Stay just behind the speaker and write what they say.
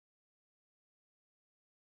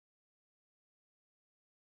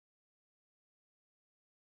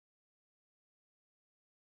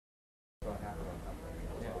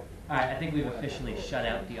All right, I think we've officially shut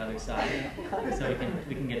out the other side, so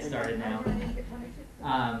we can get started now.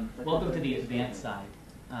 Welcome to the advanced side,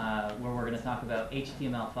 where we're going to talk about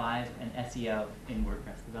HTML5 and SEO in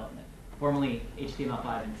WordPress development, formerly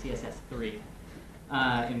HTML5 and CSS3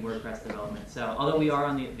 in WordPress development. So although we are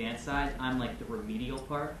on the advanced side, I'm like the remedial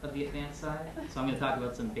part of the advanced side. So I'm going to talk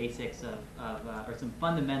about some basics or some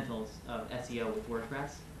fundamentals of SEO with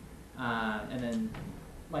WordPress, and then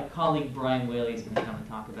my colleague Brian Whalley is going to come and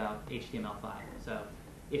talk about HTML5. So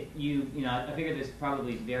if I figure there's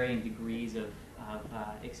probably varying degrees of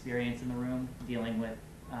experience in the room dealing with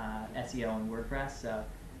SEO and WordPress. So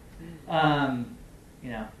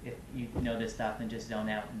if you know this stuff, then just zone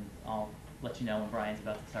out, and I'll let you know when Brian's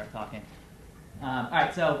about to start talking. All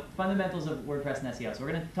right, so fundamentals of WordPress and SEO. So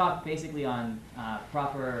we're going to talk basically on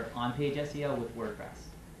proper on-page SEO with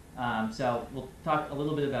WordPress. So we'll talk a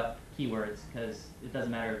little bit about keywords, because it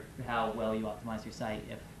doesn't matter how well you optimize your site.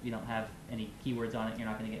 If you don't have any keywords on it, you're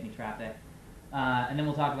not going to get any traffic. And then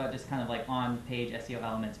we'll talk about just kind of like on-page SEO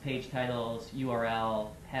elements: page titles,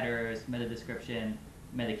 URL, headers, meta description,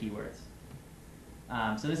 meta keywords.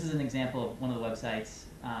 So this is an example of one of the websites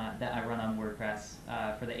that I run on WordPress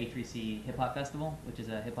for the A3C Hip Hop Festival, which is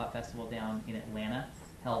a hip hop festival down in Atlanta,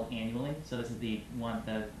 held annually. So this is the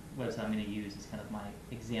website I'm going to use as kind of my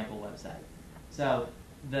example website. So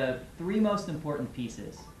the three most important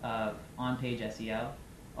pieces of on-page SEO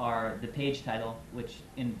are the page title, which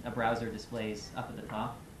in a browser displays up at the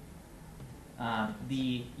top,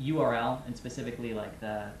 the URL, and specifically like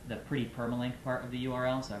the pretty permalink part of the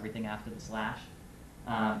URL, so everything after the slash,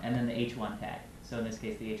 and then the H1 tag. So in this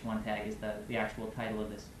case, the H1 tag is the actual title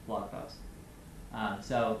of this blog post.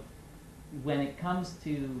 So when it comes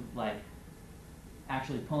to like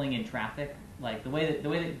actually pulling in traffic, like the way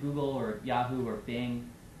that Google or Yahoo or Bing,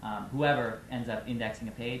 whoever ends up indexing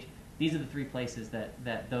a page, these are the three places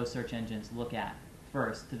that those search engines look at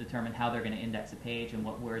first to determine how they're going to index a page and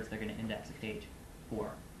what words they're going to index a page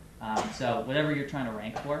for. So whatever you're trying to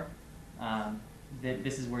rank for,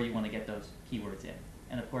 this is where you want to get those keywords in.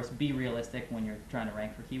 And of course, be realistic when you're trying to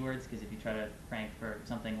rank for keywords, because if you try to rank for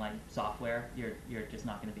something like software, you're just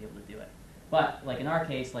not going to be able to do it. But like in our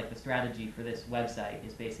case, like the strategy for this website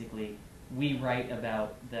is basically we write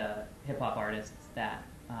about the hip hop artists that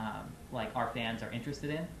like our fans are interested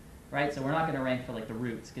in, right? So we're not going to rank for like the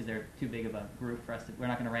Roots, because they're too big of a group for us to. We're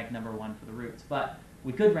not going to rank #1 for the Roots, but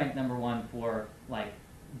we could rank #1 for like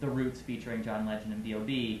the Roots featuring John Legend and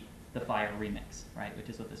B.O.B. the Fire remix, right? Which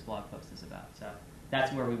is what this blog post is about. So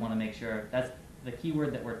that's where we want to make sure that's the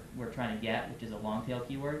keyword that we're trying to get, which is a long tail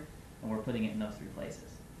keyword, and we're putting it in those three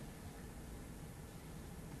places.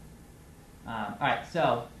 All right,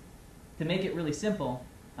 so to make it really simple,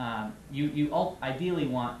 you ideally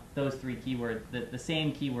want those three keywords, the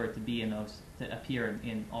same keyword to appear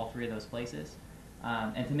in all three of those places.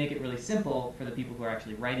 And to make it really simple for the people who are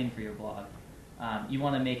actually writing for your blog, you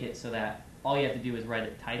want to make it so that all you have to do is write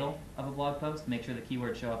a title of a blog post, make sure the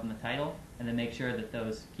keywords show up in the title, and then make sure that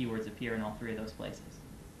those keywords appear in all three of those places.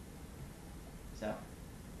 So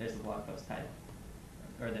there's the blog post title,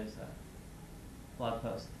 or there's a blog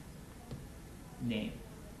post name.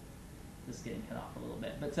 This is getting cut off a little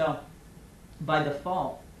bit. But so by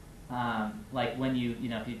default, like when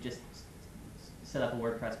if you just set up a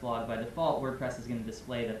WordPress blog, by default WordPress is going to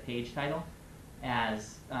display the page title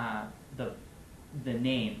as the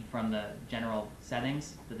name from the general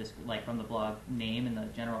settings, like from the blog name in the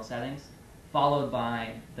general settings, followed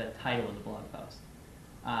by the title of the blog post.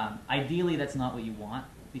 Ideally, that's not what you want,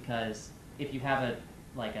 because if you have a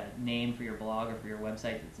name for your blog or for your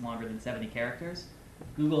website that's longer than 70 characters,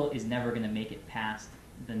 Google is never going to make it past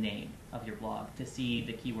the name of your blog to see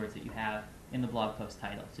the keywords that you have in the blog post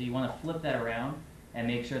title. So you want to flip that around and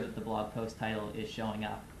make sure that the blog post title is showing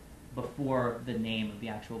up before the name of the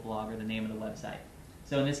actual blog or the name of the website.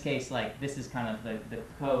 So in this case, like this is kind of the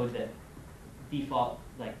code that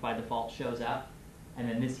by default shows up, and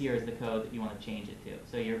then this here is the code that you want to change it to.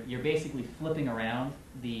 So you're basically flipping around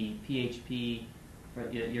the PHP,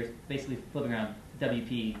 you're basically flipping around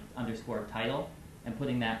WP_title and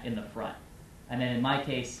putting that in the front. And then in my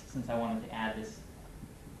case, since I wanted to add this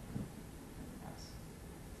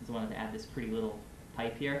pretty little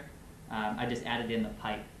pipe here, I just added in the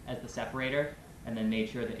pipe as the separator, and then made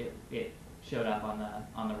sure that it showed up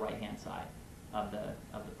on the right hand side of the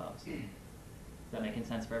post. Is that making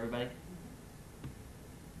sense for everybody?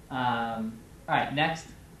 All right, next,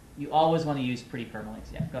 you always want to use pretty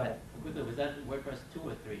permalinks. Yeah, go ahead. Quickly, was that WordPress 2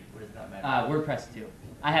 or 3? Or does it not matter? WordPress 2.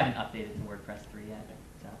 I haven't updated to WordPress 3 yet.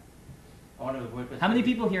 So. I wonder if WordPress How many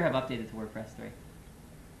people here have updated to WordPress 3?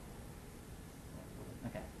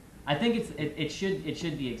 Okay. I think it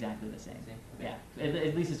should be exactly the same. Okay. Yeah,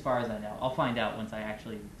 at least as far as I know. I'll find out once I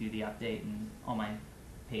actually do the update and all my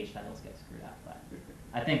page titles get screwed up. But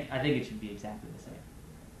I think it should be exactly the same.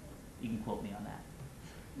 You can quote me on that.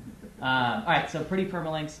 All right, so pretty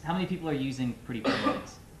permalinks. How many people are using pretty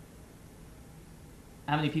permalinks?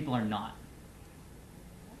 How many people are not?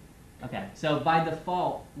 Okay, so by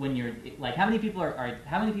default, when you're like, how many people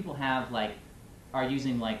have are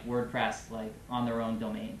using like WordPress like on their own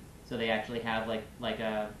domain? So they actually have like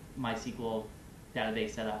a MySQL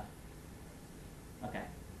database set up. Okay,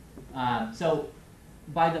 so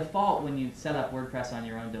by default, when you set up WordPress on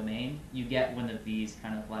your own domain, you get one of these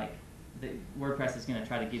kind of like, WordPress is going to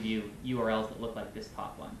try to give you URLs that look like this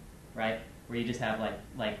top one, right? Where you just have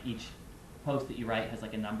like each post that you write has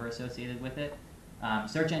like a number associated with it.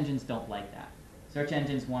 Search engines don't like that. Search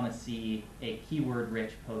engines want to see a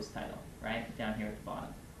keyword-rich post title, right, down here at the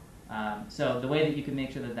bottom. So the way that you can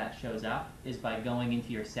make sure that that shows up is by going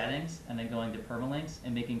into your settings and then going to permalinks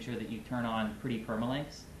and making sure that you turn on pretty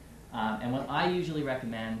permalinks. And what I usually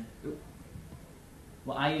recommend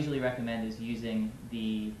is using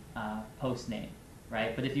the post name,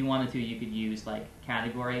 right? But if you wanted to, you could use like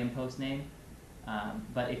category and post name.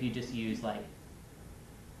 But if you just use like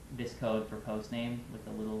this code for post name with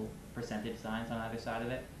the little percentage signs on either side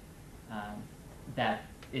of it, that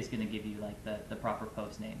is going to give you like the proper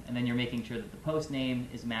post name. And then you're making sure that the post name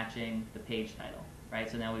is matching the page title, right?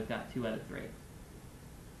 So now we've got 2 out of 3.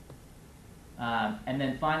 And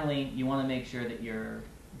then finally, you want to make sure that your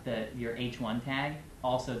H1 tag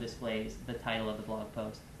also displays the title of the blog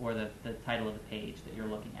post or the title of the page that you're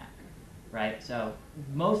looking at, right? So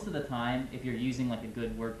most of the time, if you're using like a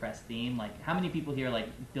good WordPress theme, like how many people here like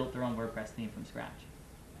built their own WordPress theme from scratch?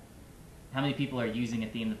 How many people are using a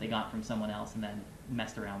theme that they got from someone else and then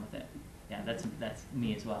messed around with it? Yeah, that's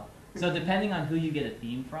me as well. So depending on who you get a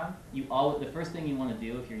theme from, the first thing you want to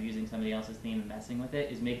do if you're using somebody else's theme and messing with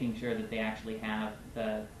it is making sure that they actually have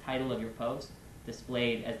the title of your post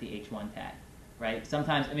displayed as the H1 tag, right?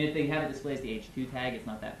 Sometimes, I mean, if they have it displayed as the H2 tag, it's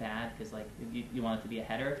not that bad because like you want it to be a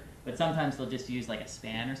header. But sometimes they'll just use like a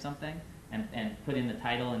span or something and put in the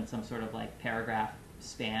title and some sort of like paragraph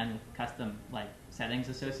span with custom like settings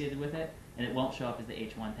associated with it, and it won't show up as the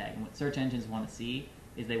H1 tag. And what search engines want to see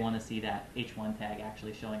is they want to see that H1 tag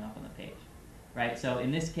actually showing up on the page, right? So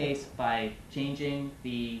in this case, by changing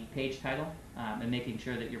the page title and making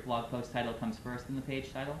sure that your blog post title comes first in the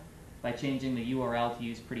page title, by changing the URL to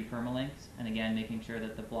use pretty permalinks, and again making sure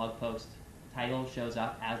that the blog post title shows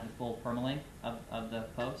up as the full permalink of the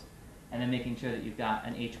post, and then making sure that you've got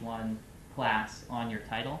an H1 class on your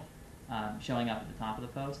title showing up at the top of the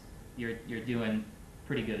post, you're doing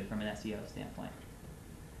pretty good from an SEO standpoint.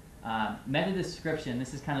 Meta description,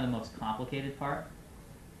 this is kind of the most complicated part.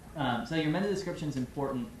 So your meta description is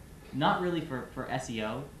important, not really for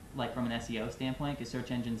SEO, like from an SEO standpoint, because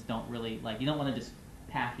search engines don't really, like, you don't want to just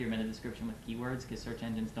pack your meta description with keywords, because search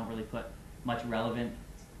engines don't really put much relevant,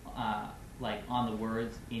 like, on the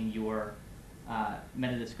words in your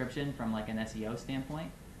meta description from like an SEO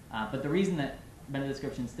standpoint. But the reason that meta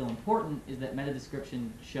description is still important is that meta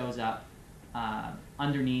description shows up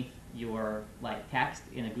underneath your like text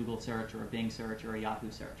in a Google search or a Bing search or a Yahoo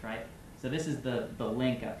search, right? So this is the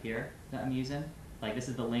link up here that I'm using. Like this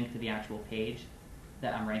is the link to the actual page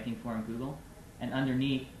that I'm ranking for in Google. And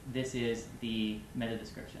underneath, this is the meta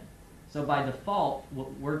description. So by default,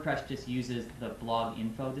 WordPress just uses the blog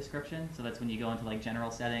info description. So that's when you go into like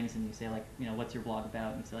general settings and you say like, you know, what's your blog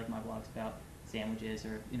about? And you say like, my blog's about sandwiches,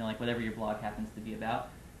 or you know, like whatever your blog happens to be about,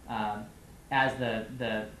 as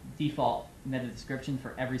the default meta description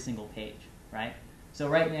for every single page, right? So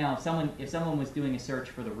right now, if someone was doing a search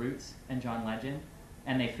for the roots and John Legend,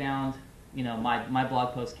 and they found, you know, my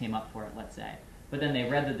blog post came up for it, let's say, but then they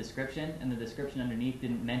read the description, and the description underneath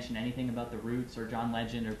didn't mention anything about the roots or John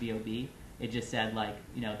Legend or BOB. It just said like,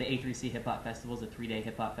 you know, the A3C Hip Hop Festival is a 3-day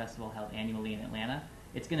hip hop festival held annually in Atlanta.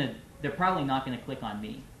 They're probably not going to click on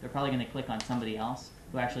me. They're probably going to click on somebody else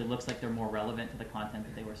who actually looks like they're more relevant to the content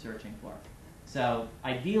that they were searching for. So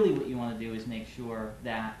ideally, what you want to do is make sure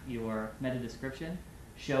that your meta description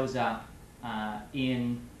shows up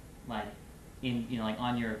in you know, like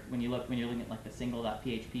on your when you're looking at like the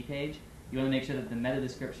single.php page. You want to make sure that the meta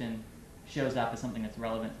description shows up as something that's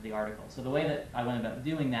relevant to the article. So the way that I went about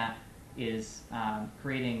doing that is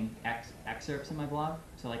creating excerpts in my blog.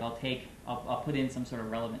 So like I'll put in some sort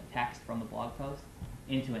of relevant text from the blog post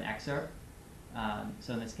into an excerpt.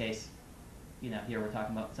 So in this case, you know, here we're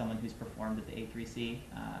talking about someone who's performed at the A3C,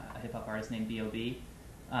 a hip hop artist named B.O.B.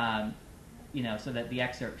 You know, so that the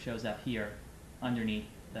excerpt shows up here underneath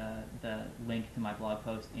the link to my blog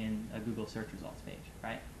post in a Google search results page,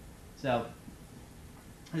 right? So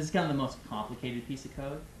this is kind of the most complicated piece of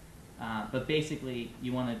code. But basically,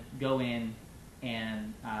 you want to go in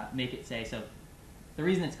and make it say, so the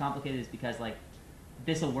reason it's complicated is because like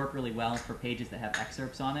this will work really well for pages that have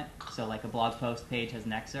excerpts on it. So like a blog post page has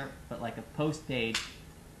an excerpt, but like a post page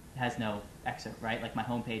has no excerpt, right? Like my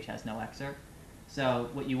home page has no excerpt. So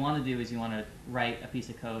what you want to do is you want to write a piece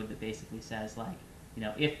of code that basically says like, you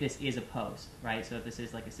know, if this is a post, right? So if this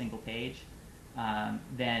is like a single page,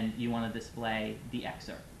 then you want to display the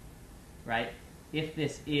excerpt, right? If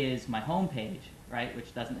this is my home page, right,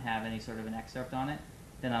 which doesn't have any sort of an excerpt on it,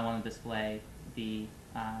 then I want to display the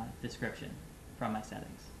description from my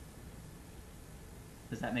settings.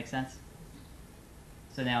 Does that make sense?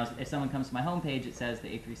 So now if someone comes to my home page, it says the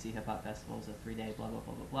A3C Hip Hop Festival is a 3-day blah, blah,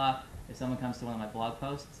 blah, blah, blah. If someone comes to one of my blog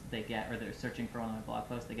posts, they get, or they're searching for one of my blog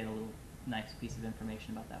posts, they get a little nice piece of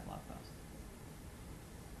information about that blog post.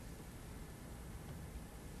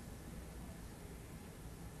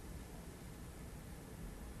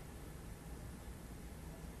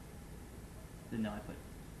 Didn't know I put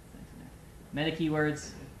things in there. Meta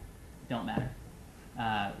keywords don't matter,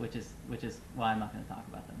 which is why I'm not going to talk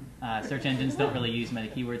about them. Search engines don't really use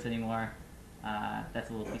meta keywords anymore. That's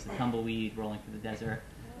a little piece of tumbleweed rolling through the desert,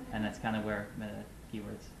 and that's kind of where meta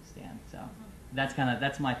keywords stand. So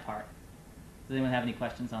that's my part. Does anyone have any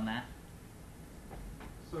questions on that?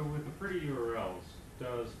 So with the pretty URLs,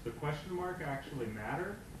 does the question mark actually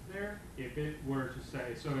matter there? If it were to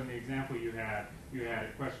say, so in the example you had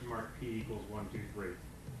question mark P equals 1, 2, 3.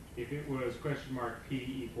 If it was question mark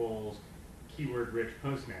P equals keyword rich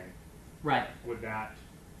post name, right? Would that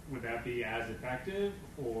be as effective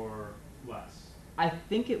or less? I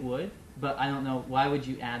think it would, but I don't know. Why would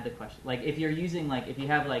you add the question? Like if you're using like if you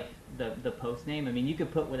have like the post name, I mean you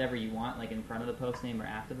could put whatever you want like in front of the post name or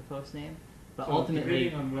after the post name, but so ultimately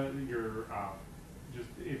depending on whether you're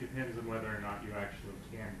it depends on whether or not you actually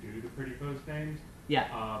can do the pretty post names.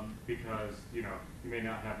 Yeah. Because you may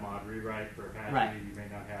not have mod rewrite for Apache. Right. You may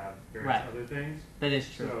not have various right. other things. That is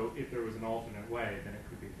true. So if there was an alternate way, then it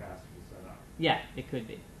could be faster to set up. Yeah, it could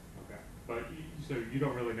be. Okay. But so you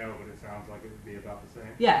don't really know, but it sounds like it would be about the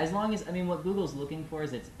same. Yeah, as long as what Google's looking for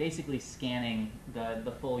is it's basically scanning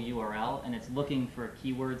the full URL and it's looking for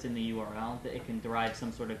keywords in the URL that it can derive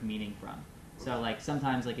some sort of meaning from. So like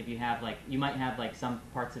sometimes like if you have like you might have like some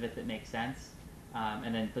parts of it that make sense,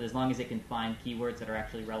 but as long as it can find keywords that are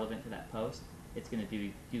actually relevant to that post, it's going to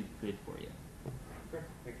do good for you. Okay,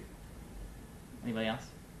 thank you. Anybody else?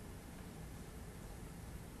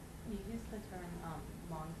 You used the term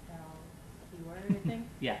long tail keyword, I think.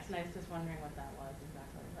 Yes. And I was just wondering what that was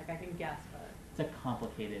exactly. Like I can guess, but It's a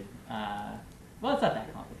complicated. Well, it's not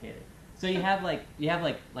that complicated. So you have like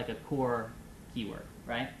a core keyword,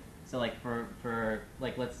 right? So like for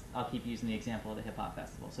like I'll keep using the example of the hip hop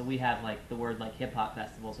festival. So we have like the word like hip hop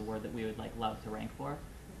festival is a word that we would like love to rank for,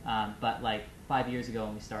 but like 5 years ago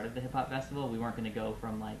when we started the hip hop festival, we weren't going to go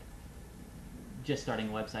from like just starting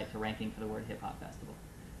a website to ranking for the word hip hop festival.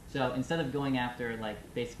 So instead of going after like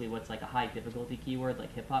basically what's like a high difficulty keyword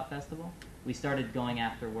like hip hop festival, we started going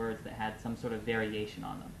after words that had some sort of variation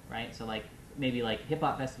on them, right? So like maybe like hip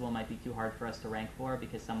hop festival might be too hard for us to rank for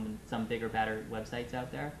because some bigger, better websites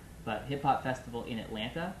out there. But hip hop festival in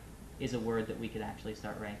Atlanta is a word that we could actually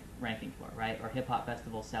start ranking for, right? Or hip hop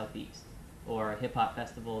festival Southeast, or hip hop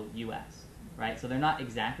festival US, right? So they're not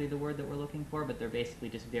exactly the word that we're looking for, but they're basically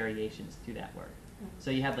just variations to that word.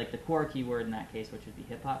 So you have like the core keyword in that case, which would be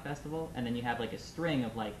hip hop festival, and then you have like a string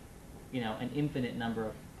of like, an infinite number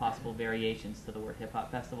of possible variations to the word hip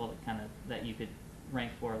hop festival that you could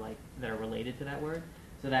rank for like that are related to that word.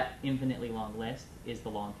 So that infinitely long list is the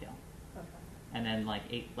long tail. okay. And then like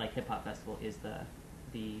hip hop festival is the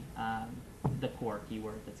core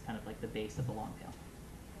keyword that's kind of like the base of the long tail.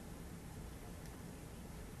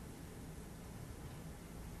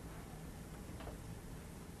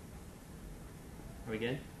 Are we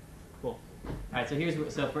good? Cool. All right.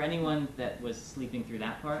 So for anyone that was sleeping through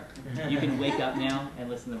that part, you can wake up now and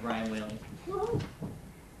listen to Brian Whalley.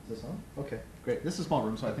 Is this on? Okay, great. This is a small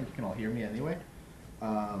room, so I think you can all hear me anyway.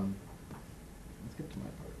 Let's get to my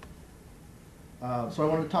part. So I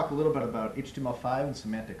wanted to talk a little bit about HTML5 and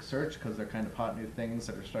semantic search because they're kind of hot new things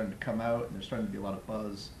that are starting to come out, and there's starting to be a lot of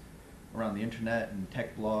buzz around the internet and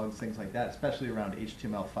tech blogs, things like that, especially around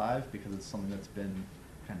HTML5 because it's something that's been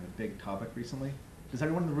kind of a big topic recently. Does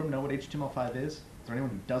everyone in the room know what HTML5 is? Is there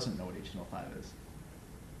anyone who doesn't know what HTML5 is?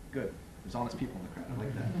 Good. There's honest people in the crowd. I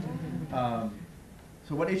like that.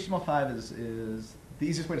 So what HTML5 is the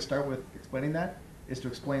easiest way to start with explaining that is to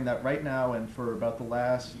explain that right now and for about the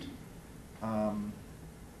last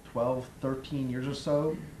 12, 13 years or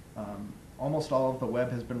so, almost all of the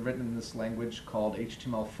web has been written in this language called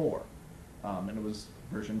HTML4. And it was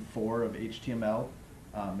version 4 of HTML.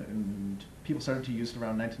 And people started to use it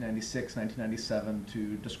around 1996, 1997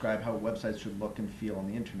 to describe how websites should look and feel on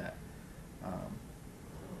the internet.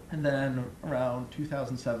 And then around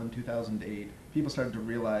 2007, 2008, people started to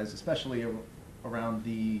realize, especially around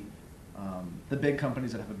the big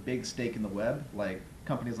companies that have a big stake in the web, like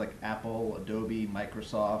companies like Apple, Adobe,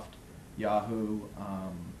 Microsoft, Yahoo,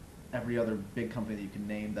 every other big company that you can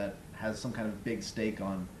name that has some kind of big stake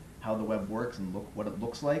on how the web works and what it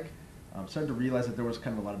looks like, started to realize that there was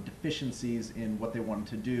kind of a lot of deficiencies in what they wanted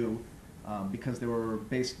to do because they were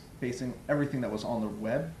basing everything that was on the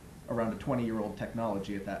web around a 20-year-old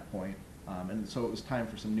technology at that point. And so it was time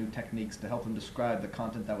for some new techniques to help them describe the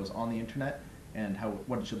content that was on the internet and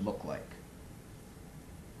what it should look like.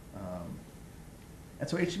 And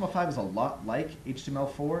so HTML5 is a lot like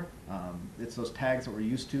HTML4. It's those tags that we're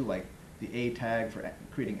used to, like the A tag for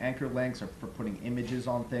creating anchor links or for putting images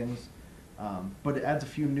on things. But it adds a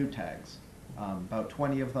few new tags, about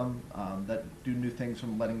 20 of them that do new things,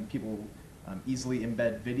 from letting people easily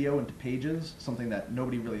embed video into pages, something that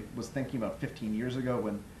nobody really was thinking about 15 years ago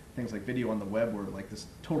when things like video on the web were like this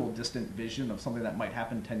total distant vision of something that might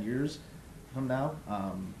happen 10 years from now.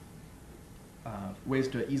 Ways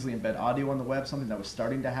to easily embed audio on the web, something that was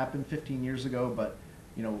starting to happen 15 years ago, but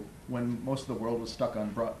when most of the world was stuck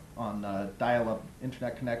on dial-up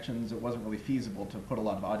internet connections, it wasn't really feasible to put a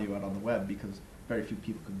lot of audio out on the web because very few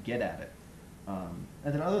people could get at it.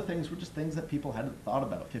 And then other things were just things that people hadn't thought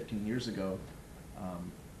about 15 years ago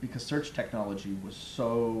because search technology was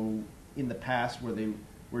so in the past, where they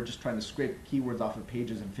were just trying to scrape keywords off of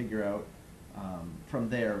pages and figure out from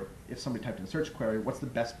there, if somebody typed in a search query, what's the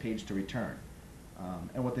best page to return.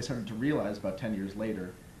 And what they started to realize about 10 years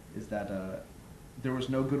later is that there was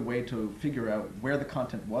no good way to figure out where the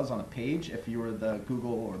content was on a page if you were the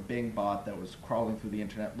Google or Bing bot that was crawling through the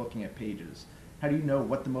internet looking at pages. How do you know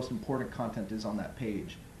what the most important content is on that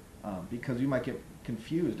page? Because you might get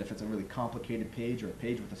confused if it's a really complicated page or a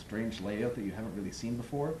page with a strange layout that you haven't really seen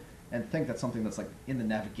before, and think that something that's like in the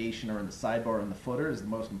navigation or in the sidebar or in the footer is the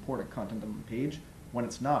most important content on the page, when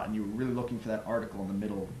it's not, and you're really looking for that article in the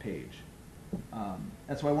middle of the page.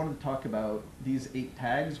 And so I wanted to talk about these 8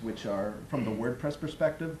 tags, which are, from the WordPress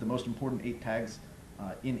perspective, the most important 8 tags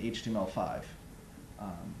in HTML5.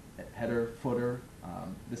 Header, footer,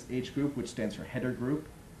 this H group, which stands for header group,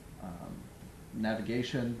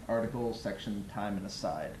 navigation, article, section, time, and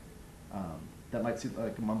aside. That might seem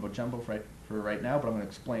like a mumbo jumbo for right now, but I'm going to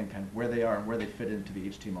explain kind of where they are and where they fit into the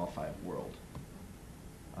HTML5 world.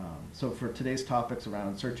 So for today's topics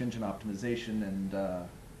around search engine optimization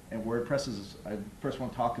and WordPress, I first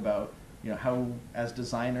want to talk about how, as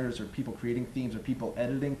designers or people creating themes or people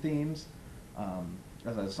editing themes,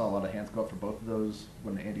 as I saw a lot of hands go up for both of those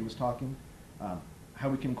when Andy was talking, how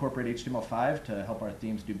we can incorporate HTML5 to help our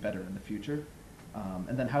themes do better in the future,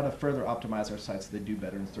 and then how to further optimize our sites so they do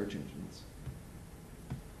better in search engines.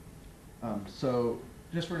 So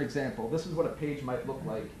just for an example, this is what a page might look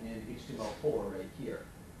like in HTML4 right here,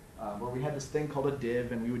 where we had this thing called a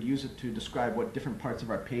div, and we would use it to describe what different parts of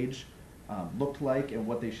our page looked like and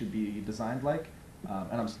what they should be designed like.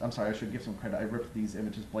 And I'm sorry, I should give some credit. I ripped these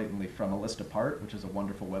images blatantly from A List Apart, which is a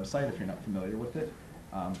wonderful website if you're not familiar with it,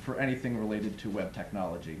 for anything related to web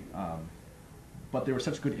technology. But they were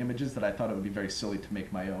such good images that I thought it would be very silly to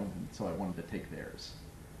make my own, and so I wanted to take theirs.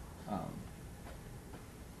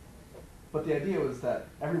 But the idea was that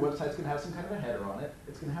every website's going to have some kind of a header on it.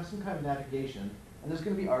 It's going to have some kind of navigation, and there's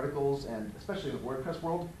going to be articles, and especially in the WordPress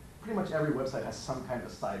world, pretty much every website has some kind of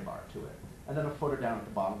a sidebar to it. And then a footer down at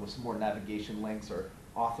the bottom with some more navigation links or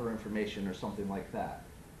author information or something like that.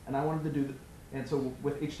 And I wanted to do, and so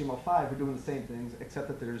with HTML5, we're doing the same things, except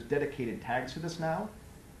that there's dedicated tags for this now.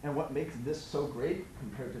 And what makes this so great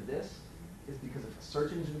compared to this is because if a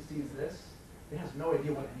search engine sees this, it has no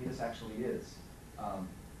idea what any of this actually is.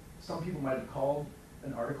 Some people might have called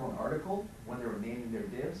an article when they were naming their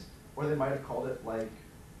divs, or they might have called it like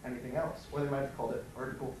anything else, or they might have called it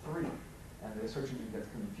article 3. And the search engine gets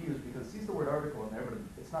confused because it sees the word article in there, but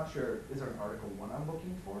it's not sure, is there an article 1 I'm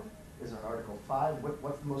looking for? Is there an article 5?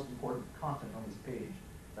 What's the most important content on this page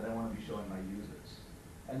that I want to be showing my users?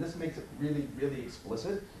 And this makes it really, really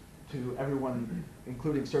explicit to everyone,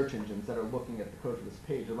 including search engines that are looking at the code for this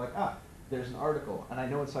page. They're like, there's an article, and I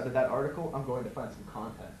know inside of that article, I'm going to find some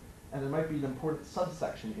content. And there might be an important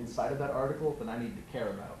subsection inside of that article that I need to care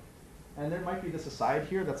about. And there might be this aside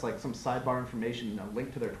here that's like some sidebar information, a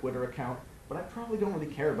link to their Twitter account, but I probably don't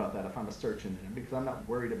really care about that if I'm a search engine because I'm not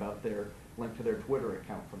worried about their link to their Twitter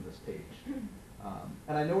account from this page.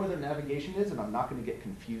 And I know where their navigation is, and I'm not going to get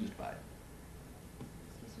confused by it.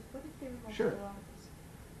 They were Sure. multiple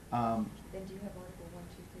articles. Then do you have article 1,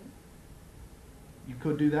 2, 3? You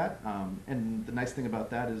could do that, and the nice thing about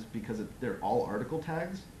that is because they're all article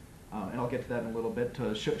tags, and I'll get to that in a little bit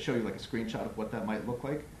to show you like a screenshot of what that might look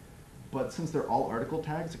like. But since they're all article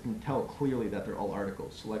tags, it can tell clearly that they're all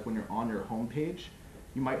articles. So like when you're on your home page,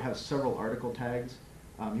 you might have several article tags.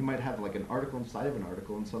 You might have like an article inside of an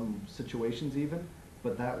article in some situations even,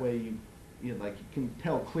 but that way you can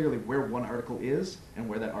tell clearly where one article is and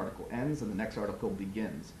where that article ends and the next article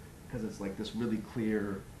begins, because it's like this really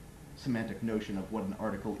clear semantic notion of what an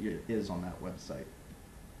article is on that website.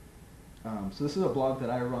 So this is a blog that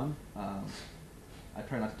I run. I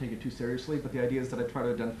try not to take it too seriously, but the idea is that I try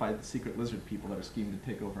to identify the secret lizard people that are scheming to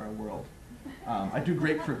take over our world. I do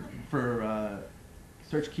great for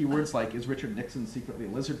search keywords like, is Richard Nixon secretly a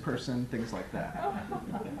lizard person, things like that.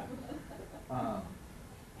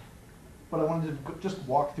 But I wanted to just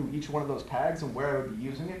walk through each one of those tags and where I would be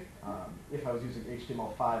using it if I was using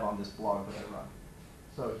HTML5 on this blog that I run.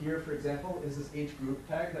 So here, for example, is this H group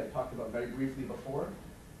tag that I talked about very briefly before.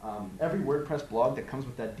 Every WordPress blog that comes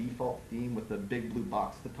with that default theme with the big blue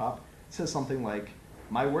box at the top says something like,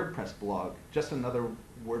 my WordPress blog, just another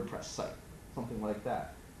WordPress site, something like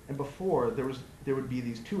that. And before, there would be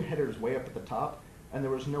these two headers way up at the top, and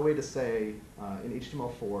there was no way to say in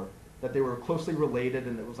HTML4 that they were closely related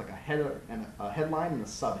and it was like a header and a headline and a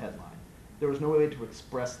subheadline. There was no way to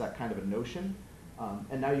express that kind of a notion.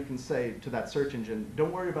 And now you can say to that search engine,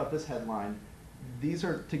 don't worry about this headline. These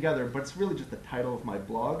are together, but it's really just the title of my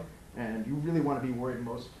blog, and you really want to be worried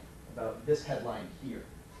most about this headline here.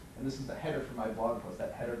 And this is the header for my blog post,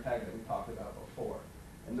 that header tag that we talked about before.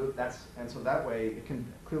 And so that way it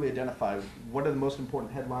can clearly identify what are the most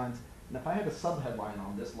important headlines. And if I had a subheadline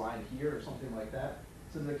on this line here or something like that,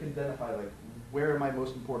 so that it can identify like where are my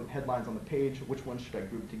most important headlines on the page, which ones should I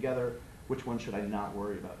group together, which ones should I not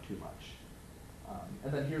worry about too much.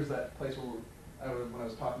 And then here's that place where when I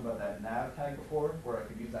was talking about that nav tag before, where I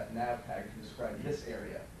could use that nav tag to describe this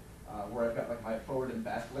area, where I've got like my forward and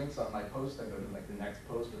back links on my post. I go to like the next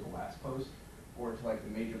post or the last post, or to like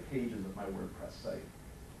the major pages of my WordPress site.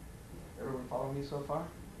 Everyone following me so far?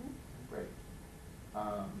 Great.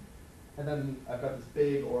 And then I've got this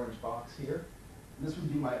big orange box here. And this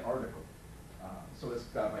would be my article. So it's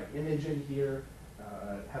got my image in here.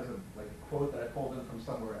 It has like a quote that I pulled in from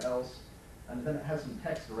somewhere else. And then it has some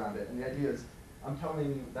text around it. And the idea is I'm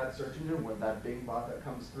telling that search engine, or that Bing bot that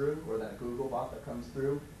comes through, or that Google bot that comes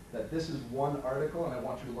through, that this is one article and I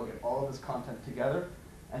want you to look at all of this content together.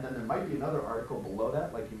 And then there might be another article below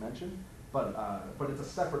that, like you mentioned, but it's a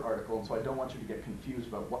separate article, and so I don't want you to get confused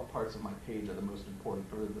about what parts of my page are the most important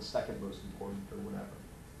or the second most important or whatever.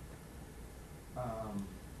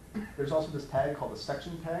 There's also this tag called a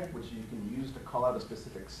section tag, which you can use to call out a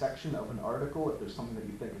specific section of an article if there's something that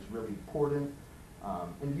you think is really important.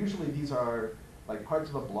 And usually these are like parts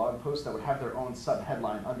of a blog post that would have their own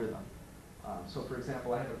subheadline under them. So for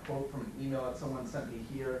example, I have a quote from an email that someone sent me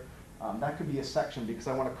here. That could be a section because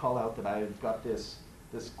I want to call out that I've got this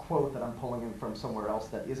quote that I'm pulling in from somewhere else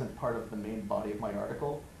that isn't part of the main body of my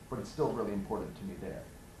article, but it's still really important to me there.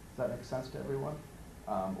 Does that make sense to everyone?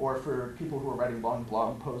 Or for people who are writing long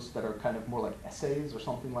blog posts that are kind of more like essays or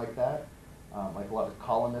something like that, like a lot of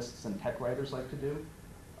columnists and tech writers like to do.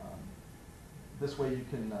 This way you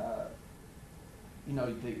can,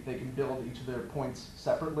 they can build each of their points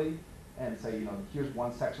separately and say, here's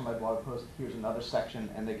one section of my blog post, here's another section,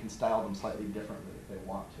 and they can style them slightly differently if they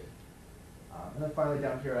want to. And then finally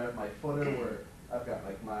down here I have my footer where I've got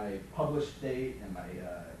like my published date and my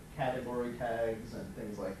category tags and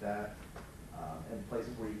things like that, and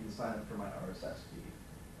places where you can sign up for my RSS feed.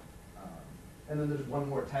 And then there's one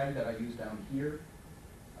more tag that I use down here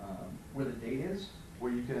where the date is,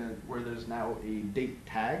 where there's now a date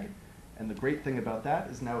tag. And the great thing about that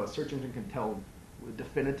is now a search engine can tell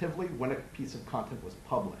definitively when a piece of content was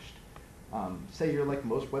published. Say you're like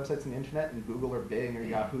most websites on the internet, and Google or Bing or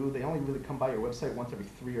Yahoo, they only really come by your website once every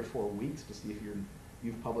 3 or 4 weeks to see if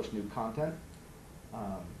you've published new content.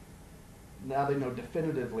 Now they know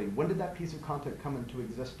definitively when did that piece of content come into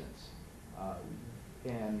existence.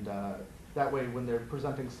 That way when they're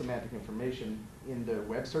presenting semantic information in their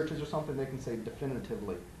web searches or something, they can say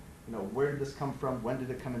definitively, where did this come from, when did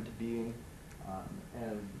it come into being,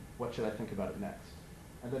 and what should I think about it next.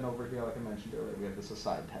 And then over here, like I mentioned earlier, we have this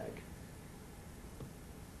aside tag.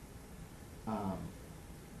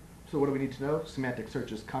 So what do we need to know? Semantic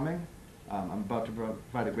search is coming. I'm about to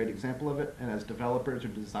provide a great example of it, and as developers or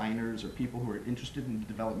designers or people who are interested in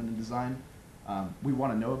development and design, we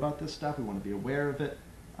want to know about this stuff, we want to be aware of it,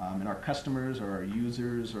 and our customers or our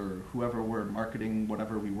users or whoever we're marketing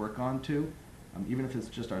whatever we work on to, even if it's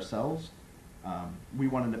just ourselves. We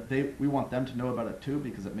want them to know about it too,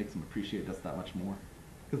 because it makes them appreciate us that much more,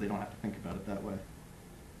 because they don't have to think about it that way.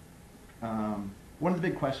 One of the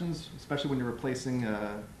big questions, especially when you're replacing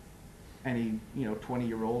any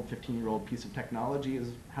 20-year-old, 15-year-old piece of technology,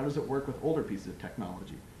 is how does it work with older pieces of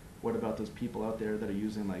technology? What about those people out there that are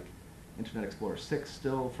using like Internet Explorer 6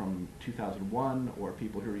 still from 2001, or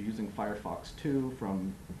people who are using Firefox 2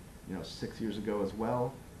 from 6 years ago as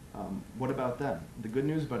well? What about them? The good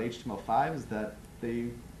news about HTML5 is that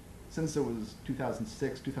since it was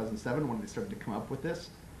 2006, 2007 when they started to come up with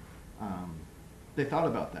this, they thought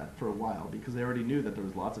about that for a while, because they already knew that there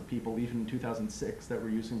was lots of people, even in 2006, that were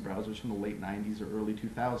using browsers from the late 90s or early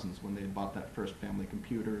 2000s when they had bought that first family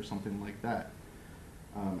computer or something like that.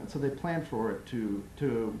 And so they planned for it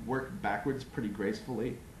to work backwards pretty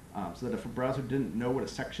gracefully, so that if a browser didn't know what a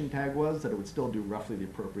section tag was, that it would still do roughly the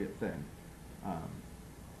appropriate thing.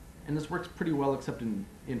 And this works pretty well, except in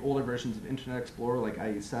older versions of Internet Explorer like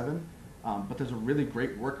IE7, but there's a really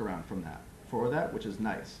great workaround for that, which is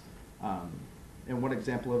nice. And one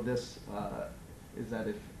example of this is that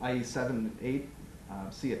if IE7 and 8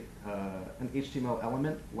 see an HTML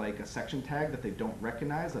element like a section tag that they don't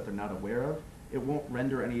recognize, that they're not aware of, it won't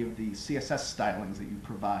render any of the CSS stylings that you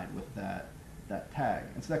provide with that tag.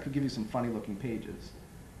 And so that could give you some funny looking pages.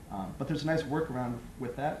 But there's a nice workaround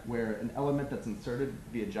with that, where an element that's inserted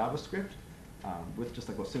via JavaScript, with just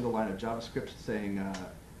like a single line of JavaScript saying,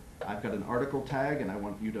 I've got an article tag, and I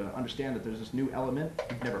want you to understand that there's this new element.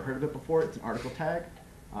 You've never heard of it before. It's an article tag.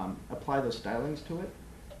 Apply those stylings to it,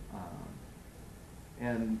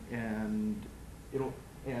 and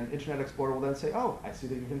Internet Explorer will then say, oh, I see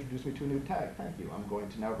that you've introduced me to a new tag. Thank you. I'm going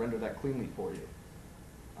to now render that cleanly for you.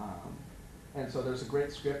 And so there's a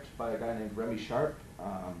great script by a guy named Remy Sharp,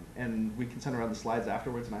 and we can send around the slides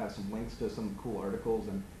afterwards, and I have some links to some cool articles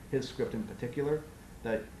and his script in particular.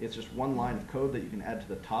 That it's just one line of code that you can add to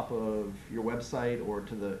the top of your website or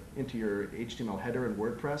into your HTML header in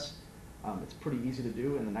WordPress. It's pretty easy to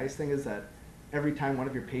do, and the nice thing is that every time one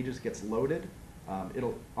of your pages gets loaded,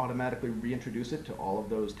 it'll automatically reintroduce it to all of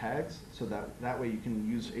those tags, so that way you can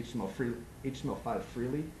use HTML5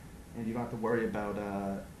 freely, and you don't have to worry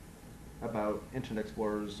about Internet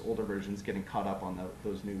Explorer's older versions getting caught up on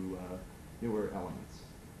those newer elements.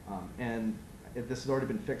 And this has already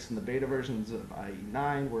been fixed in the beta versions of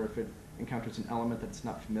IE9, where if it encounters an element that it's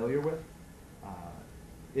not familiar with,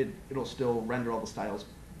 it'll still render all the styles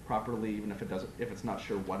properly, even if it's not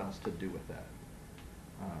sure what else to do with that.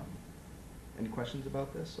 Any questions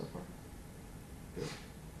about this so far? Good.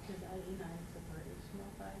 Does IE9 support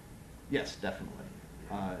HTML5? Yes, definitely.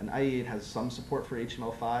 And IE8 has some support for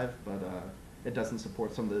HTML5, but it doesn't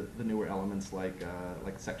support some of the newer elements like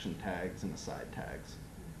section tags and aside tags.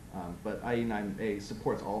 But IE9A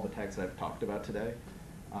supports all the tags that I've talked about today,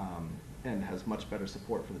 and has much better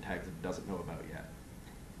support for the tags it doesn't know about yet.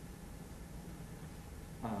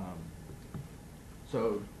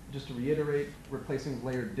 So just to reiterate, replacing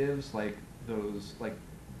layered divs like those, like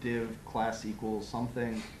div class equals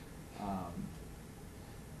something,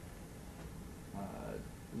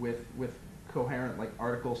 with coherent like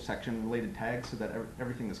article section related tags, so that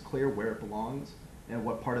everything is clear where it belongs and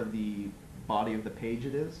what part of the body of the page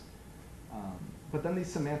it is. But then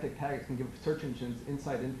these semantic tags can give search engines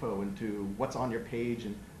inside info into what's on your page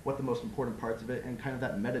and what the most important parts of it, and kind of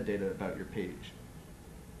that metadata about your page.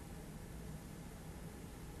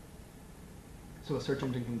 So a search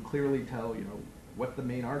engine can clearly tell, what's the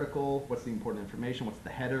main article, what's the important information, what's the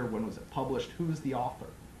header, when was it published, who's the author,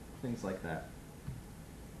 things like that.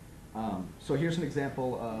 So here's an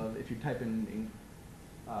example of, if you type in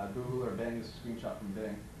Google or Bing, this is a screenshot from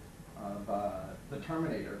Bing, of the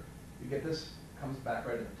Terminator. You get this, comes back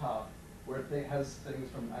right at the top, where it has things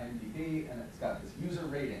from IMDb, and it's got this user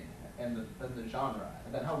rating, and then the genre,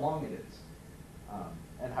 and then how long it is.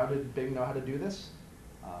 And how did Bing know how to do this?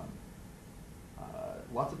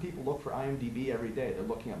 Lots of people look for IMDb every day. They're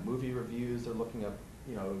looking up movie reviews, they're looking up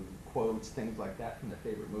quotes, things like that from their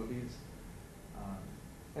favorite movies.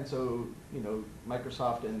 And so,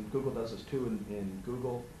 Microsoft and Google does this too in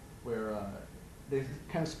Google, where they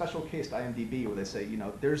kind of special cased IMDb, where they say,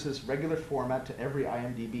 there's this regular format to every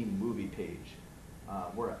IMDb movie page,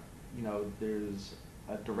 where, there's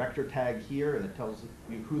a director tag here, and it tells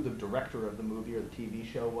you who the director of the movie or the TV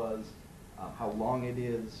show was, how long it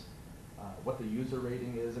is, what the user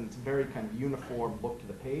rating is, and it's a very kind of uniform look to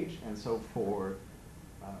the page. And so for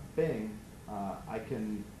Bing,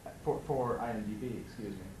 for IMDb,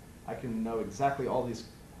 excuse me, I can know exactly all these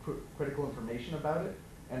critical information about it,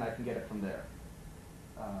 and I can get it from there.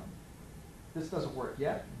 this doesn't work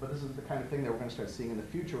yet, but this is the kind of thing that we're going to start seeing in the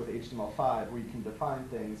future with HTML5, where you can define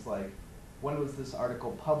things like, when was this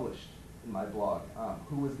article published in my blog?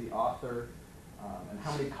 Who was the author? And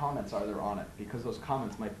how many comments are there on it? Because those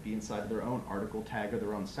comments might be inside their own article tag or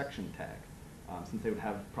their own section tag. Since they would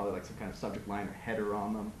have probably like some kind of subject line or header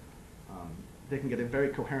on them. They can get a very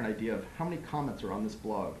coherent idea of how many comments are on this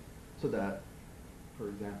blog, so that, for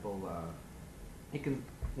example, it can,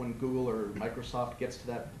 when Google or Microsoft gets to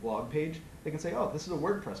that blog page, they can say, oh, this is a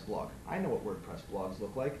WordPress blog. I know what WordPress blogs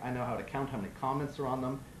look like. I know how to count how many comments are on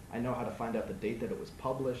them. I know how to find out the date that it was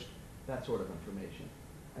published, that sort of information.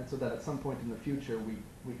 And so that at some point in the future,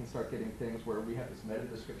 we can start getting things where we have this meta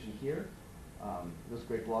description here. This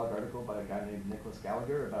great blog article by a guy named Nicholas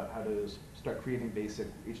Gallagher about how to start creating basic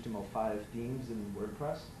HTML5 themes in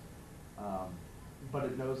WordPress. But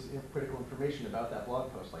it knows critical information about that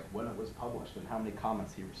blog post, like when it was published and how many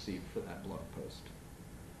comments he received for that blog post.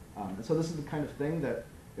 And so this is the kind of thing that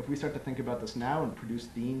if we start to think about this now and produce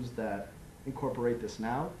themes that incorporate this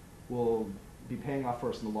now, will be paying off for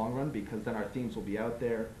us in the long run, because then our themes will be out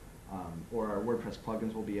there, or our WordPress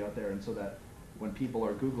plugins will be out there, and so that when people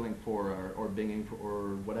are Googling for or Binging for,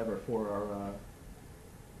 or whatever for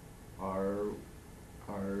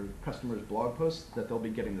our customers' blog posts, that they'll be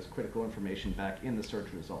getting this critical information back in the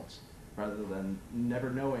search results, rather than never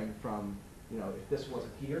knowing from, if this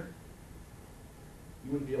wasn't here,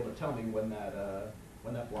 you wouldn't be able to tell me when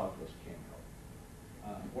that blog post came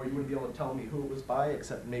out. Or you wouldn't be able to tell me who it was by,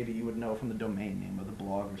 except maybe you would know from the domain name of the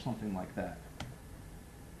blog or something like that.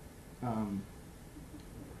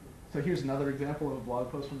 So here's another example of a blog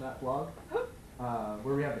post from that blog,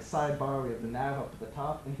 where we have the sidebar, we have the nav up at the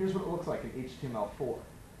top, and here's what it looks like in HTML4.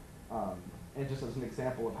 And just as an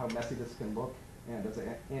example of how messy this can look, and as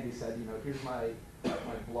Andy said, here's my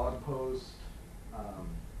blog post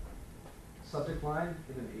subject line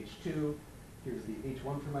in an H2. Here's the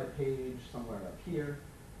H1 for my page, somewhere up here.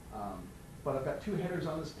 But I've got two headers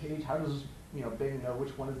on this page. How does Bing know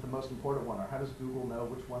which one is the most important one, or how does Google know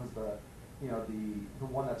which one's the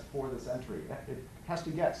one that's for this entry? It has to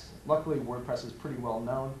guess. Luckily, WordPress is pretty well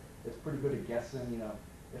known. It's pretty good at guessing.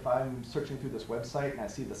 If I'm searching through this website and I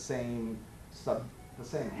see the same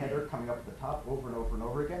header coming up at the top over and over and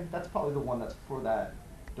over again, that's probably the one that's for that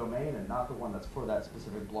domain and not the one that's for that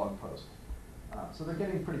specific blog post. So they're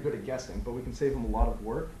getting pretty good at guessing, but we can save them a lot of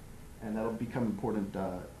work, and that'll become important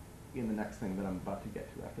in the next thing that I'm about to get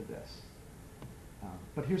to after this.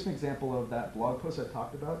 But here's an example of that blog post I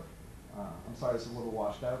talked about. I'm sorry it's a little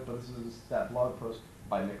washed out, but this is that blog post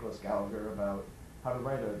by Nicholas Gallagher about how to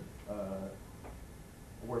write a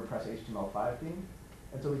WordPress HTML5 theme.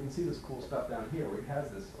 And so we can see this cool stuff down here where it has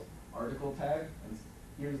this article tag, and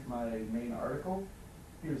here's my main article.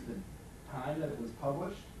 Here's the time that it was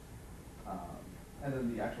published. And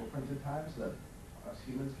then the actual printed time, so that us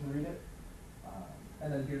humans can read it.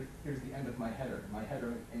 And then here's the end of my header. My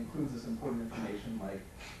header includes this important information like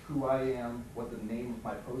who I am, what the name of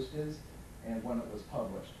my post is, and when it was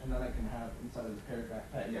published. And then I can have inside of this paragraph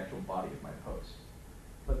tag the actual body of my post.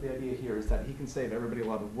 But the idea here is that he can save everybody a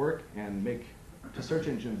lot of work and make to search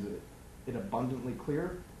engines it abundantly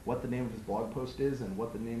clear what the name of his blog post is and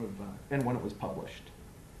what the name of and when it was published.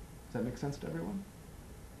 Does that make sense to everyone?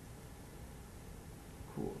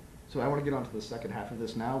 Cool. So I want to get on to the second half of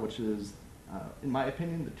this now, which is, in my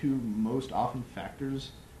opinion, the two most often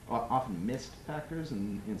missed factors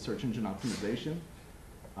in search engine optimization.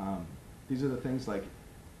 These are the things like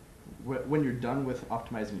when you're done with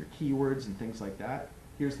optimizing your keywords and things like that,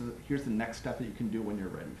 here's the next step that you can do when you're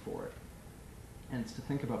ready for it. And it's to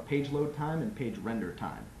think about page load time and page render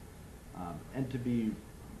time. And to be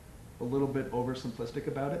a little bit oversimplistic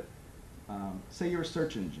about it, say you're a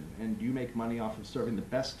search engine and you make money off of serving the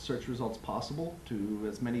best search results possible to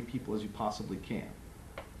as many people as you possibly can.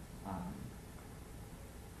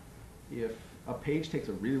 If a page takes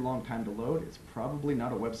a really long time to load, it's probably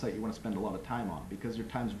not a website you want to spend a lot of time on, because your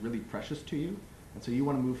time's really precious to you, and so you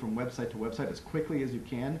want to move from website to website as quickly as you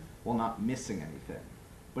can while not missing anything.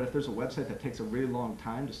 But if there's a website that takes a really long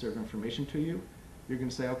time to serve information to you, you're going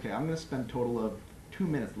to say, okay, I'm going to spend a total of 2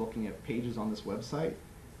 minutes looking at pages on this website,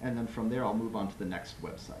 and then from there I'll move on to the next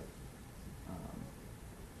website.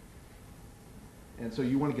 And so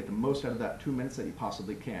you want to get the most out of that 2 minutes that you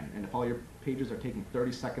possibly can. And if all your pages are taking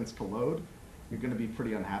 30 seconds to load, you're going to be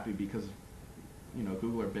pretty unhappy, because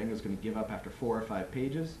Google or Bing is going to give up after 4 or 5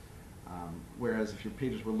 pages. Whereas if your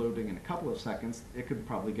pages were loading in a couple of seconds, it could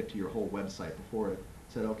probably get to your whole website before it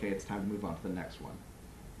said, okay, it's time to move on to the next one.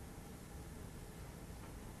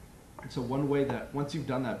 And so one way that, once you've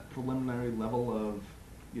done that preliminary level of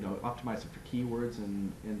optimizing for keywords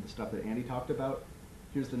and the stuff that Andy talked about,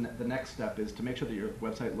 here's the next step is to make sure that your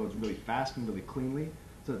website loads really fast and really cleanly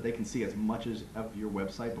so that they can see as much as of your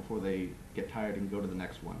website before they get tired and go to the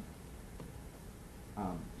next one.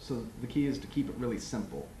 So the key is to keep it really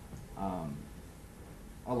simple.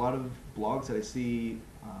 A lot of blogs that I see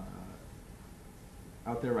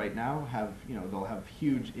out there right now have, they'll have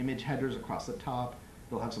huge image headers across the top.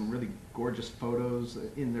 They'll have some really gorgeous photos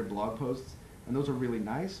in their blog posts, and those are really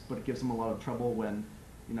nice, but it gives them a lot of trouble when,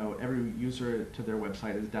 every user to their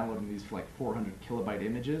website is downloading these like 400 kilobyte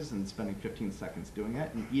images and spending 15 seconds doing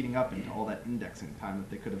it and eating up into all that indexing time that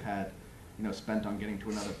they could have had, spent on getting to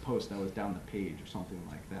another post that was down the page or something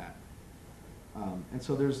like that. And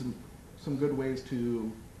so there's some good ways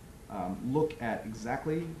to look at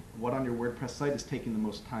exactly what on your WordPress site is taking the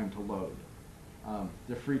most time to load.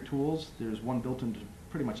 They're free tools. There's one built into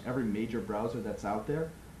pretty much every major browser that's out there.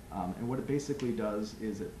 And what it basically does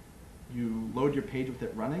is you load your page with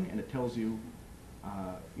it running, and it tells you,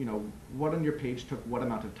 what on your page took what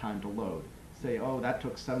amount of time to load. Say, oh, that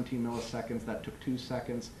took 17 milliseconds, that took 2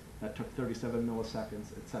 seconds, that took 37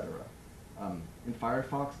 milliseconds, etc. In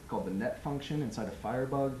Firefox, it's called the net function inside of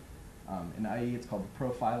Firebug. In IE, it's called the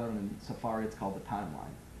profiler, and in Safari, it's called the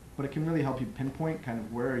timeline. But it can really help you pinpoint kind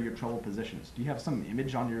of where your trouble positions. Do you have some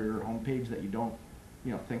image on your homepage that you don't,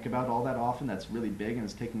 think about all that often that's really big and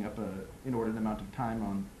is taking up an inordinate amount of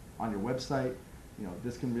time on your website?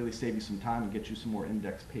 This can really save you some time and get you some more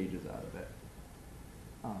index pages out of it.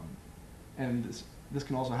 And this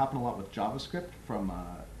can also happen a lot with JavaScript from,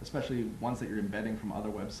 especially ones that you're embedding from other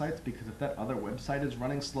websites, because if that other website is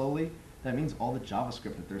running slowly, that means all the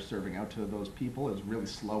JavaScript that they're serving out to those people is really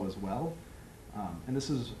slow as well. And this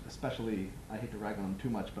is especially, I hate to rag on them too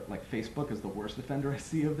much, but like Facebook is the worst offender I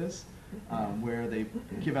see of this, where they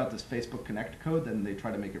give out this Facebook Connect code, then they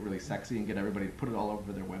try to make it really sexy and get everybody to put it all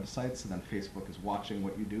over their websites, so then Facebook is watching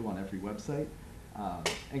what you do on every website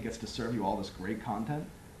and gets to serve you all this great content.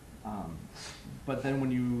 But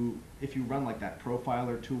then if you run like that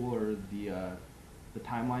profiler tool or the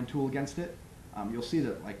timeline tool against it, you'll see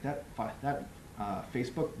that like that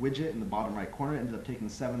Facebook widget in the bottom right corner ended up taking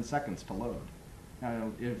 7 seconds to load.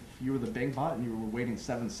 Now, if you were the Bing bot and you were waiting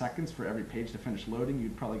 7 seconds for every page to finish loading,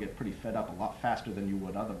 you'd probably get pretty fed up a lot faster than you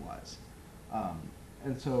would otherwise.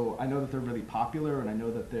 And so I know that they're really popular, and I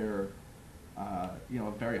know that they're a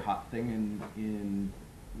very hot thing in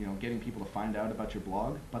getting people to find out about your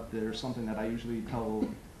blog. But there's something that I usually tell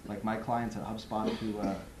like my clients at HubSpot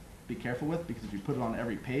to be careful with, because if you put it on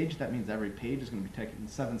every page, that means every page is going to be taking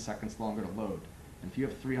 7 seconds longer to load. And if you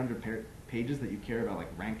have 300 pages that you care about like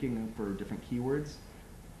ranking for different keywords,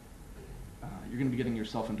 you're going to be getting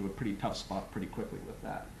yourself into a pretty tough spot pretty quickly with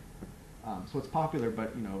that. So it's popular,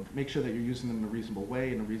 but make sure that you're using them in a reasonable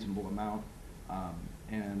way, in a reasonable amount,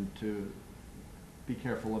 and to be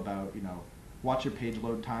careful about watch your page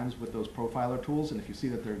load times with those profiler tools. And if you see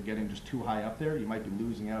that they're getting just too high up there, you might be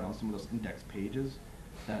losing out on some of those index pages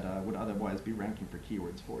that would otherwise be ranking for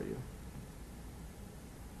keywords for you.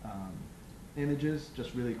 Images,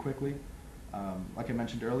 just really quickly. Like I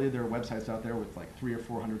mentioned earlier, there are websites out there with like 300 or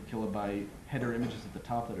 400 kilobyte header images at the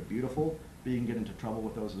top that are beautiful, but you can get into trouble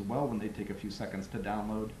with those as well when they take a few seconds to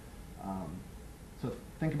download. So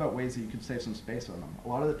think about ways that you could save some space on them. A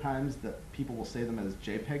lot of the times that people will save them as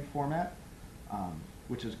JPEG format,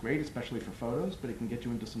 which is great, especially for photos, but it can get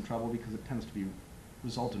you into some trouble because it tends to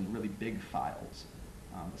result in really big files,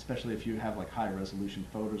 especially if you have like high resolution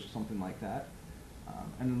photos or something like that.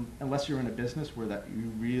 And unless you're in a business where that you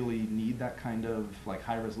really need that kind of like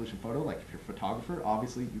high resolution photo, like if you're a photographer,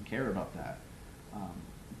 obviously you care about that.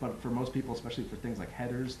 But for most people, especially for things like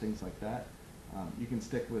headers, things like that, you can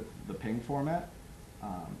stick with the PNG format,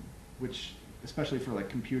 which especially for like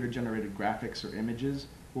computer generated graphics or images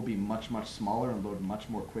will be much, much smaller and load much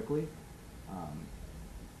more quickly.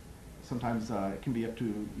 Sometimes it can be up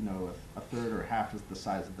to a third or half of the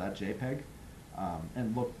size of that JPEG,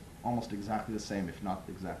 and look almost exactly the same, if not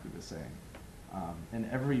exactly the same. And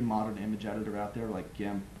every modern image editor out there, like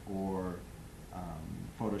GIMP or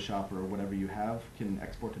Photoshop or whatever you have, can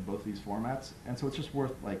export to both these formats. And so it's just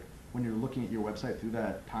worth, like, when you're looking at your website through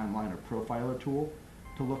that timeline or profiler tool,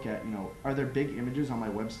 to look at, are there big images on my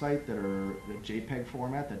website that are the JPEG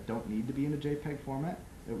format that don't need to be in a JPEG format?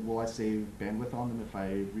 Will I save bandwidth on them if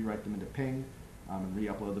I rewrite them into PNG and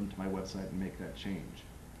re-upload them to my website and make that change?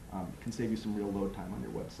 It can save you some real load time on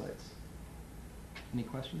your websites. Any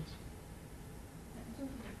questions? In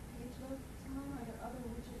terms of page load time, are there other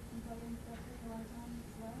widget components that take a lot of time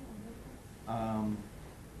as well on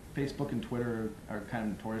WordPress? Facebook and Twitter are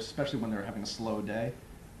kind of notorious, especially when they're having a slow day.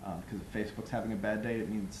 Because if Facebook's having a bad day, it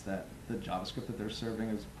means that the JavaScript that they're serving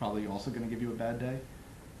is probably also going to give you a bad day.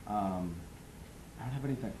 I don't have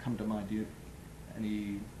anything come to mind. Do you,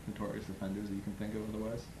 any notorious offenders that you can think of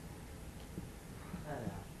otherwise? I don't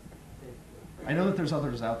know. I know that there's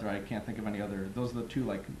others out there. I can't think of any other. Those are the two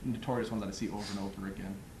like notorious ones that I see over and over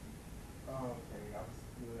again. Oh, okay. I was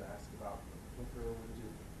going to ask about the Flickr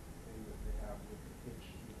widget thing that they have with the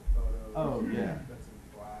picture, with the photos. Oh, yeah. That's in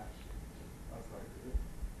Flash. I was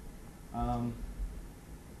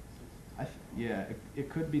like, Yeah,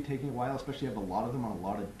 it could be taking a while, especially if you have a lot of them on a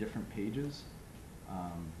lot of different pages.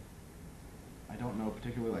 I don't know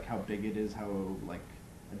particularly like how big it is, how like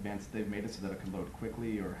advanced they've made it so that it can load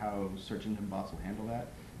quickly, or how search engine bots will handle that.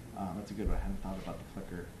 That's a good one. I hadn't thought about the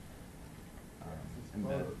Flickr.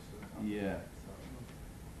 Embed. Yeah.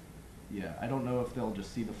 Yeah, I don't know if they'll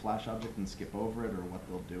just see the Flash object and skip over it, or what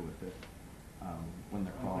they'll do with it when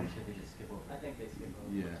they're I'm crawling. pretty sure they just skip over. I think they skip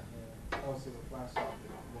over. Yeah. oh, so the Flash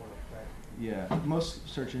object won't affect. Yeah, most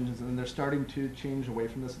search engines, and they're starting to change away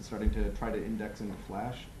from this and starting to try to index into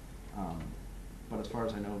Flash. But as far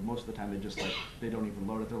as I know, most of the time they just like, they don't even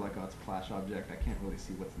load it. They're like, oh, it's a Flash object. I can't really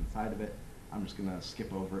see what's inside of it. I'm just gonna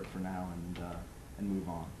skip over it for now and move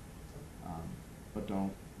on. But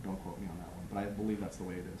don't quote me on that one. But I believe that's the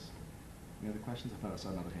way it is. Any other questions? I thought I saw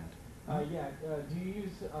another hand. Do you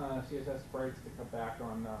use CSS sprites to cut back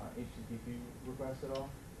on HTTP requests at all?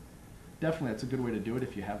 Definitely, that's a good way to do it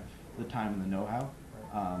if you have the time and the know-how.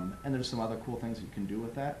 And there's some other cool things you can do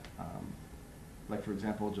with that. Like for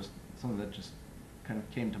example, just something that just kind of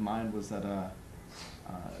came to mind was that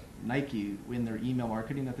Nike, in their email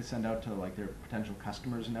marketing that they send out to like their potential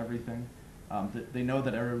customers and everything, they know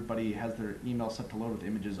that everybody has their email set to load with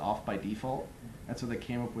images off by default, and so they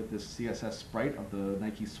came up with this CSS sprite of the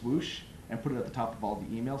Nike swoosh and put it at the top of all the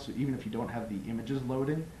emails. So even if you don't have the images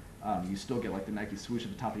loading, you still get like the Nike swoosh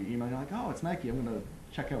at the top of your email. You're like, oh, it's Nike. I'm gonna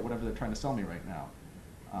check out whatever they're trying to sell me right now.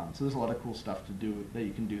 So there's a lot of cool stuff to do that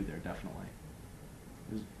you can do there, definitely.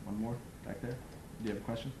 There's one more back there. Do you have a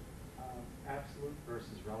question? Absolute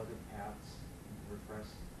versus relative paths in WordPress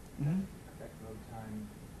Mm-hmm. affect load time.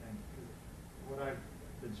 And what I've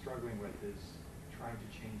been struggling with is trying to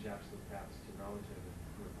change absolute paths to relative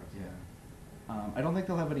in WordPress. Yeah. I don't think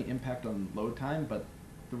they'll have any impact on load time, but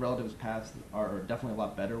the relatives paths are definitely a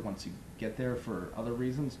lot better once you get there for other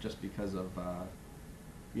reasons, just because of,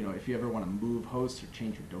 you know, if you ever want to move hosts or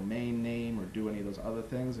change your domain name or do any of those other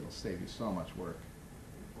things, it'll save you so much work.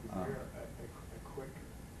 Is there a quick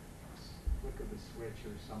flick of the switch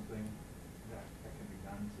or something that can be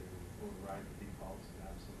done to override the defaults to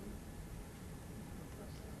absolute?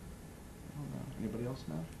 I don't know. Anybody else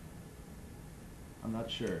know? I'm not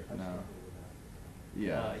sure. I No. struggle with that.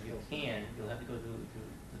 Yeah. You can. You'll have to go to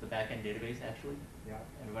the backend database actually, Yeah,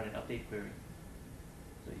 and run an update query.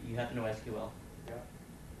 So you have to know SQL. yeah.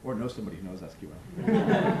 Or know somebody who knows SQL. Enough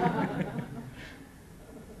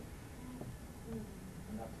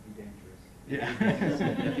to be dangerous. Yeah.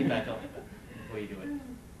 Definitely back up before you do it.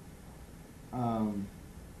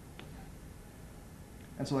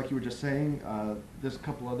 And so like you were just saying, there's a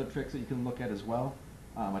couple other tricks that you can look at as well.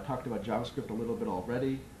 I talked about JavaScript a little bit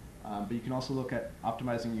already, but you can also look at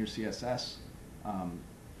optimizing your CSS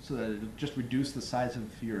so that it'll just reduce the size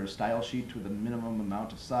of your style sheet to the minimum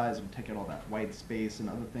amount of size and take out all that white space and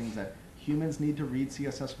other things that humans need to read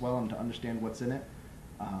CSS well and to understand what's in it,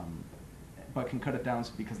 but can cut it down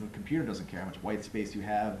because the computer doesn't care how much white space you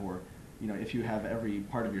have, or if you have every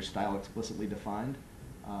part of your style explicitly defined.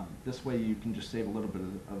 This way you can just save a little bit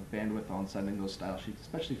of bandwidth on sending those style sheets,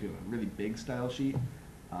 especially if you have a really big style sheet.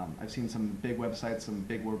 I've seen some big websites, some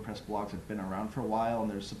big WordPress blogs that have been around for a while, and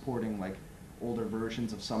they're supporting like older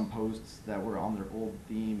versions of some posts that were on their old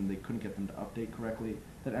theme and they couldn't get them to update correctly,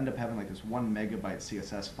 that end up having like this 1 megabyte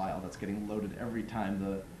CSS file that's getting loaded every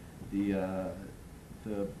time the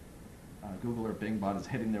Google or Bing bot is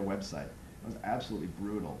hitting their website. It was absolutely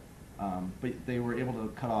brutal. But they were able to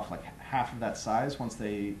cut off like half of that size once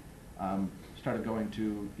they started going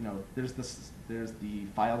to, there's the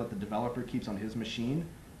file that the developer keeps on his machine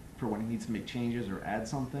for when he needs to make changes or add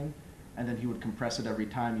something, and then he would compress it every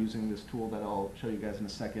time using this tool that I'll show you guys in a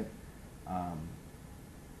second.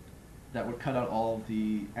 That would cut out all of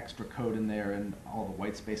the extra code in there and all the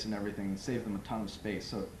white space and everything and save them a ton of space.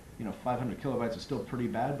 So 500 kilobytes is still pretty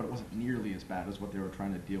bad, but it wasn't nearly as bad as what they were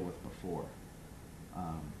trying to deal with before.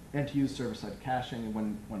 And to use server-side caching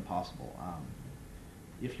when possible.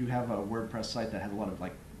 If you have a WordPress site that has a lot of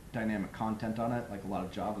like dynamic content on it, like a lot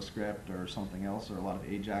of JavaScript or something else, or a lot of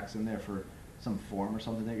Ajax in there for some form or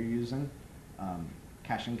something that you're using,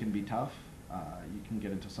 caching can be tough. You can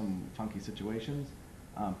get into some funky situations.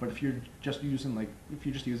 But if you're just using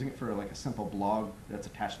it for like a simple blog that's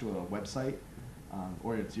attached to a website,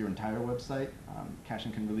 or it's your entire website,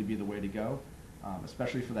 caching can really be the way to go.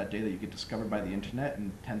 especially for that day that you get discovered by the internet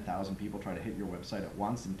and 10,000 people try to hit your website at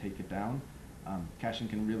once and take it down. Caching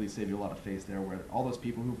can really save you a lot of face there, where all those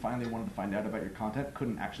people who finally wanted to find out about your content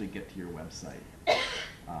couldn't actually get to your website.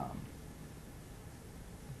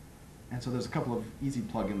 And so there's a couple of easy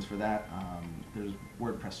plugins for that. There's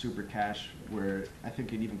WordPress Super Cache, where I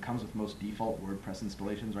think it even comes with most default WordPress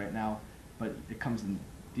installations right now, but it comes in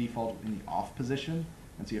default in the off position,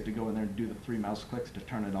 and so you have to go in there and do the 3 mouse clicks to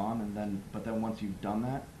turn it on, and then once you've done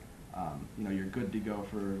that, you know, you're good to go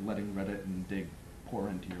for letting Reddit and Dig pour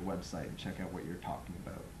into your website and check out what you're talking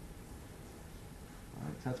about.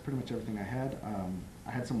 So that's pretty much everything I had.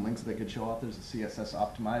 I had some links that I could show off. There's a CSS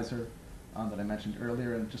optimizer that I mentioned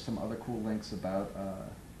earlier, and just some other cool links about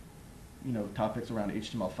you know, topics around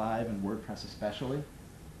HTML5 and WordPress especially.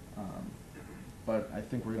 But I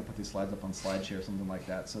think we're going to put these slides up on SlideShare or something like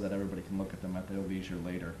that so that everybody can look at them at their leisure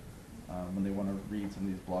later when they want to read some of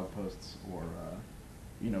these blog posts, or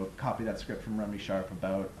you know, copy that script from Remy Sharp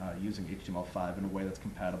about using HTML5 in a way that's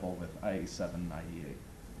compatible with IE7 and IE8.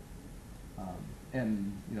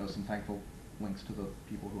 And you know, some thankful links to the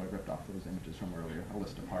people who I ripped off those images from earlier, a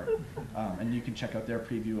list apart. And you can check out their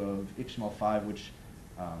preview of HTML5, which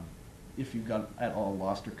if you got at all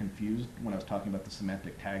lost or confused when I was talking about the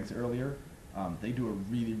semantic tags earlier, they do a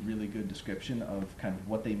really, really good description of kind of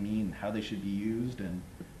what they mean, how they should be used, and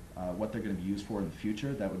what they're going to be used for in the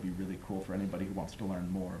future. That would be really cool for anybody who wants to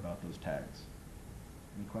learn more about those tags.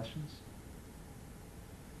 Any questions?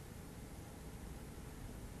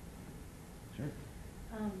 Sure.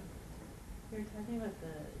 You were talking about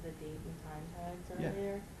the date and time tags Yeah.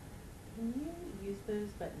 earlier. Can you use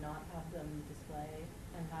those but not have them display,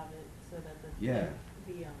 and have it so that the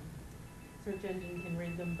search engine can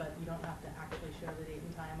read them, but you don't have to actually show the date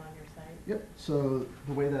and time on your site? Yep. So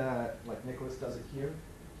the way that like Nicholas does it here,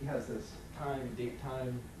 he has this date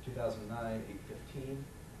time, 2009, 8/15,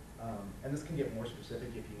 and this can get more specific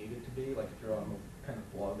if you need it to be. Like if you're on a kind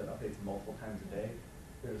of blog that updates multiple times a day,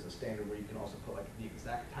 there's a standard where you can also put like the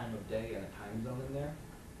exact time of day and a time zone in there.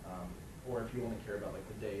 Or if you only care about like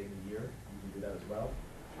the day and the year, you can do that as well.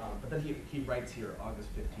 But then he writes here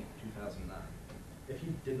August 15th, 2009. If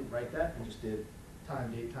you didn't write that and just did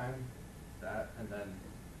time, date, time, that, and then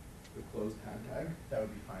the closed time tag, that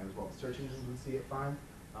would be fine as well. The search engines would see it fine,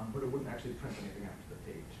 but it wouldn't actually print anything out to the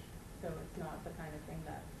page. So it's not the kind of thing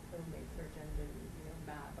that will make search engines, you know,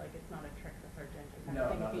 mad. Like it's not a trick the search engine kind No,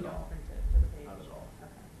 of thing not if you at don't all. print it to the page. Not at all.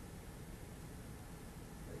 Okay.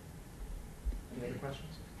 Any other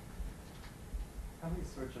questions? How many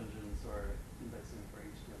search engines are indexing for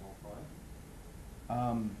HTML5?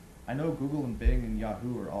 I know Google and Bing and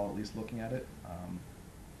Yahoo are all at least looking at it.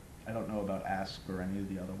 I don't know about Ask or any of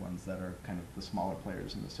the other ones that are kind of the smaller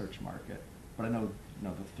players in the search market. But I know, you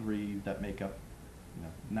know, the 3 that make up, you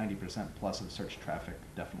know, 90% plus of search traffic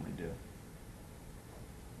definitely do.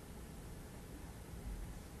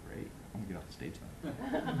 Great. I'm gonna get off the stage now.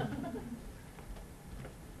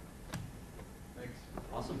 Thanks.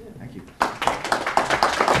 Awesome. Thank you.